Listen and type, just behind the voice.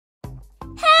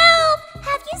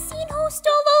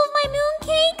stole all of my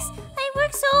mooncakes? I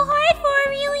worked so hard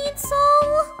for a alien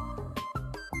soul.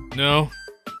 No,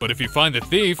 but if you find the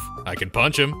thief, I can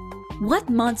punch him. What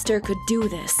monster could do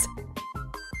this?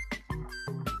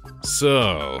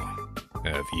 So,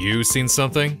 have you seen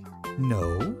something?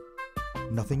 No,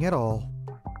 nothing at all.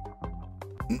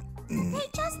 They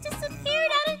just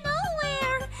disappeared out of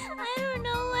nowhere. I don't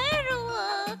know where to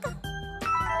look.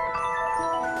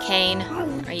 Kane,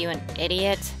 are you an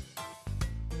idiot?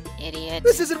 Idiot.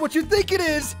 This isn't what you think it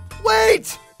is!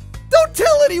 Wait! Don't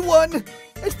tell anyone!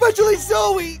 Especially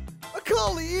Zoe!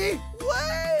 Akali!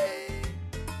 Wait!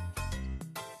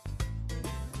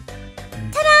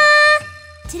 Ta-da!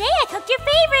 Today I cooked your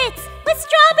favorites with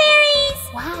strawberries!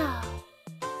 Wow.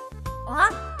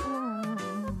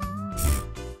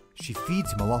 She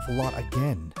feeds him an awful lot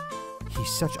again. He's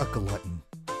such a glutton.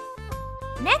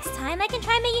 Next time I can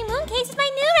try making mooncakes with my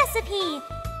new recipe!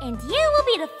 And you will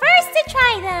be the first to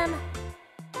try them!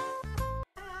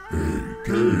 Hey,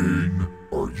 Kane,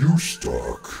 are you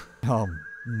stuck?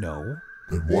 No.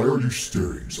 Then why are you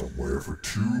staring somewhere for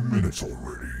 2 minutes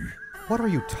already? What are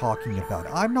you talking about?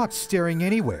 I'm not staring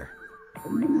anywhere.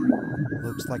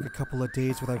 Looks like a couple of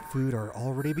days without food are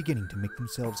already beginning to make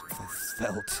themselves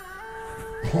felt.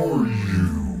 Are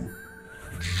you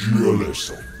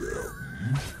jealous of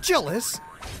them? Jealous?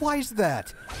 Why is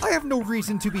that? I have no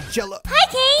reason to be jealous. Hi,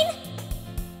 Kane!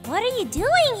 What are you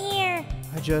doing here?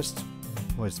 I just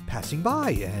was passing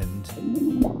by and...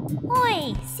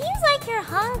 Oi, seems like you're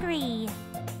hungry.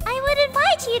 I would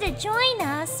invite you to join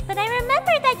us, but I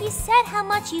remember that you said how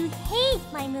much you hate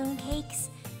my mooncakes.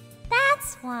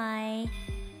 That's why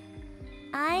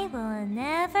I will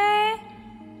never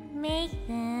make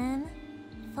them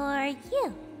for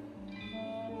you.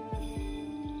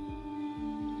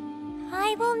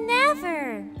 I will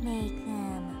never make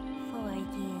them for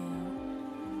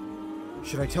you.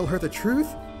 Should I tell her the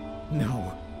truth?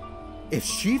 No. If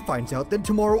she finds out, then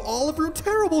tomorrow all of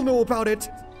Runeterra will know about it.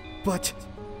 But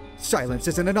silence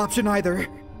isn't an option either.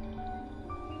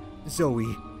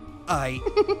 Zoe,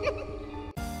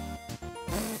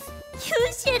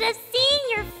 You should have seen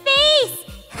your face!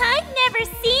 I've never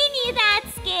seen you that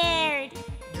scared!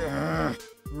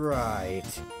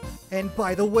 Right. And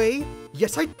by the way,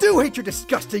 yes, I do hate your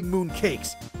disgusting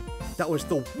mooncakes. That was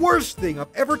the worst thing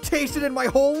I've ever tasted in my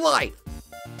whole life.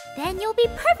 Then you'll be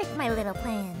perfect, my little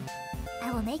plan.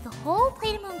 I will make a whole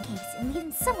plate of mooncakes and leave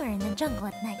them somewhere in the jungle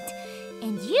at night.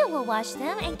 And you will watch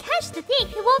them and catch the thief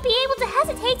who won't be able to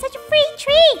hesitate such a free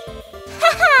treat!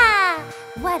 Ha ha!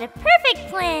 What a perfect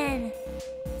plan!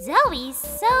 Zoe's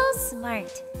so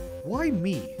smart. Why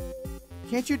me?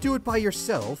 Can't you do it by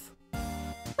yourself?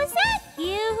 Was that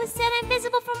you who said I'm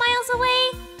visible from miles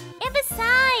away? And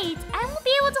besides, I won't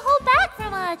be able to hold back for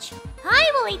much.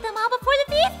 I will eat them all before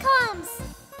the thief comes.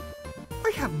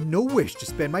 I have no wish to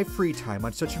spend my free time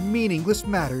on such meaningless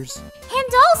matters.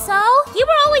 And also, you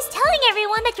were always telling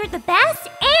everyone that you're the best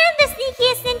and the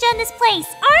sneakiest ninja in this place,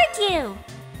 aren't you?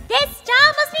 This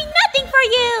job must mean nothing for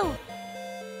you!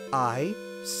 I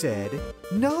said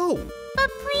no. But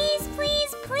please,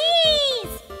 please,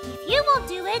 please! If you won't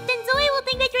do it, then Zoe will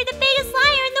think that you're the biggest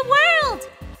liar in the world!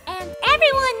 And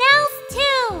everyone else,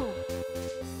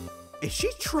 too! Is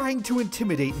she trying to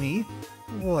intimidate me?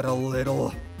 What a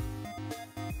little...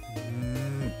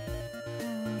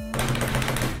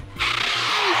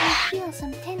 I feel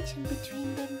some tension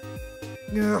between them.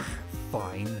 Ugh,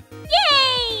 fine.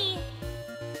 Yay!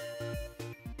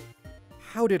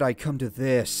 How did I come to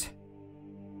this?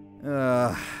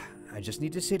 I just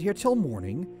need to sit here till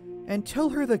morning and tell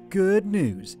her the good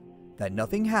news that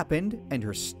nothing happened and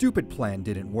her stupid plan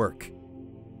didn't work.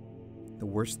 The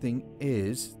worst thing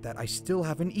is that I still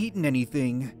haven't eaten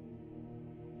anything.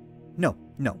 No.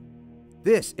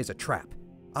 This is a trap.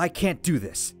 I can't do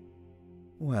this.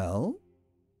 Well,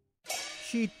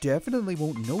 she definitely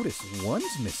won't notice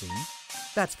one's missing.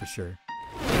 That's for sure.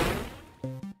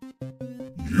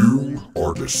 You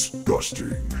are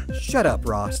disgusting. Shut up,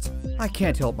 Rost. I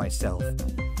can't help myself.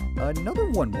 Another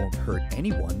one won't hurt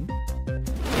anyone.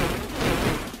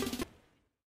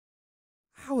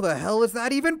 How the hell is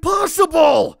that even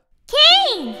possible?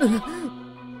 Kane!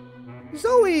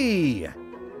 Zoe!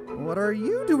 What are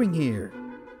you doing here?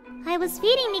 I was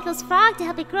feeding Miko's frog to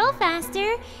help it grow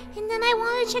faster, and then I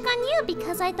wanted to check on you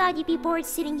because I thought you'd be bored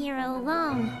sitting here all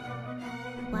alone.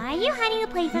 Why are you hiding the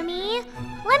plate from me?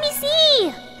 Let me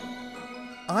see!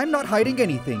 I'm not hiding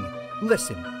anything.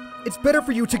 Listen, it's better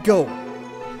for you to go.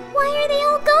 Why are they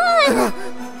all gone?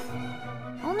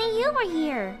 Only you were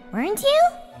here, weren't you?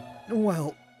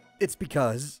 Well, it's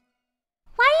because...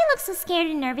 Why do you look so scared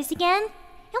and nervous again?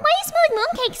 And why do you smell like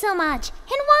mooncake so much?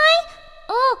 And why?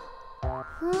 Oh,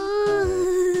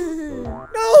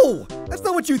 No! That's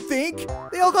not what you think!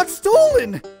 They all got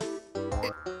stolen!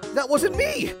 That wasn't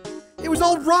me! It was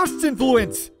all Rost's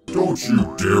influence! Don't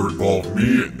you dare involve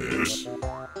me in this!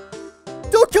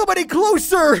 Don't come any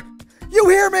closer! You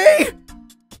hear me?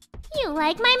 You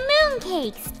like my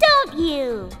mooncakes, don't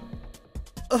you?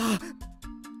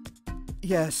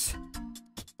 Yes.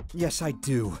 Yes, I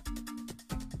do.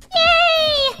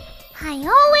 Yay! I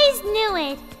always knew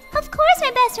it. Of course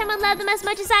my best friend would love them as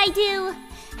much as I do.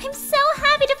 I'm so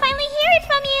happy to finally hear it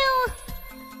from you.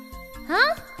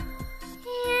 Huh?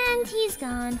 And he's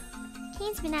gone.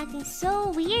 He's been acting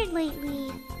so weird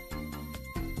lately.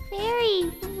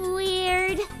 Very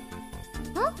weird.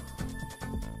 Huh?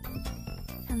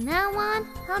 From now on,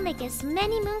 I'll make as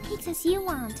many mooncakes as you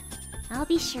want. I'll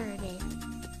be sure of it.